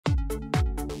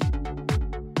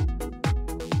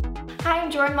Hi, I'm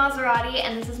Jordan Mazarati,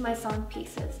 and this is my song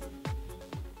Pieces.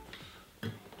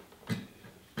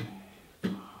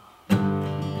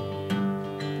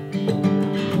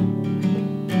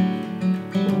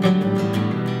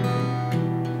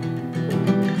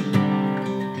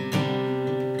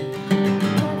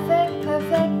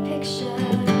 Perfect picture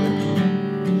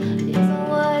isn't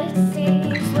what it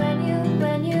seems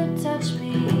when you touch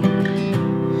me.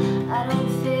 I don't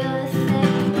feel a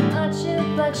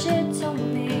thing, but you told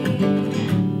me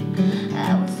I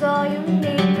was all you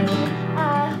needed.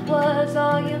 I was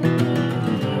all you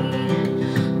needed.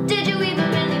 Did you even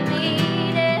really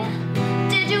mean it?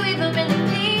 Did you even really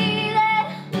feel it?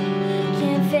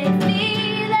 Can't fake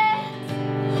feelings.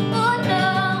 Oh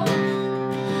no,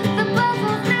 the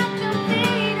puzzle's not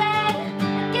completed.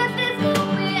 I guess there's no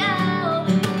way out.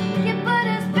 You put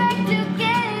us back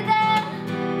together.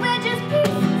 We're just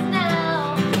pieces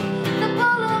now. The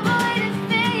Polaroid is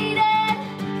faded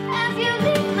as you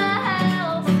leave my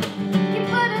house. You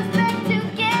put us back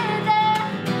together.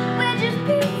 We're just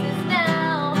pieces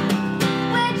now.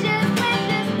 We're just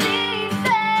pieces,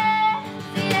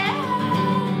 yeah.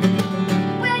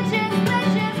 We're just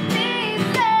pieces,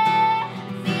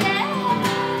 yeah.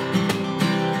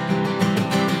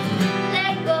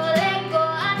 Let go,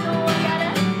 I know I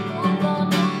gotta move on,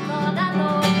 I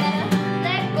know I gotta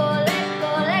let go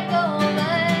of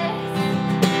this.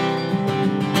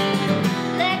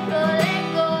 Let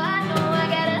go, I know I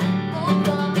gotta move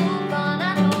on, I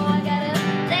know I gotta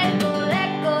let go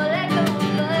of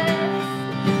this.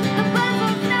 The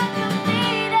puzzle's not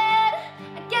completed,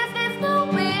 I guess there's no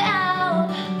way out.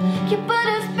 You put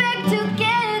us back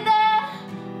together,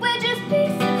 we're just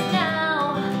pieces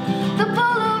now. The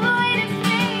Polaroid is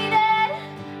faded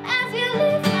as you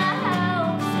leave my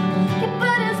house. You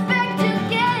put us back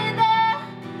together,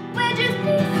 we're just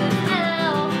pieces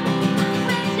now.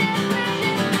 We're just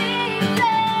pieces,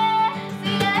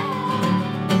 yeah.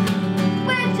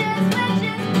 We're just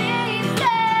pieces,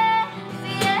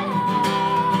 yeah.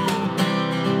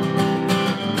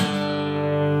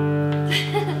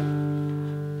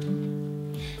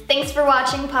 Thanks for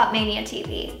watching Popmania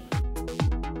TV.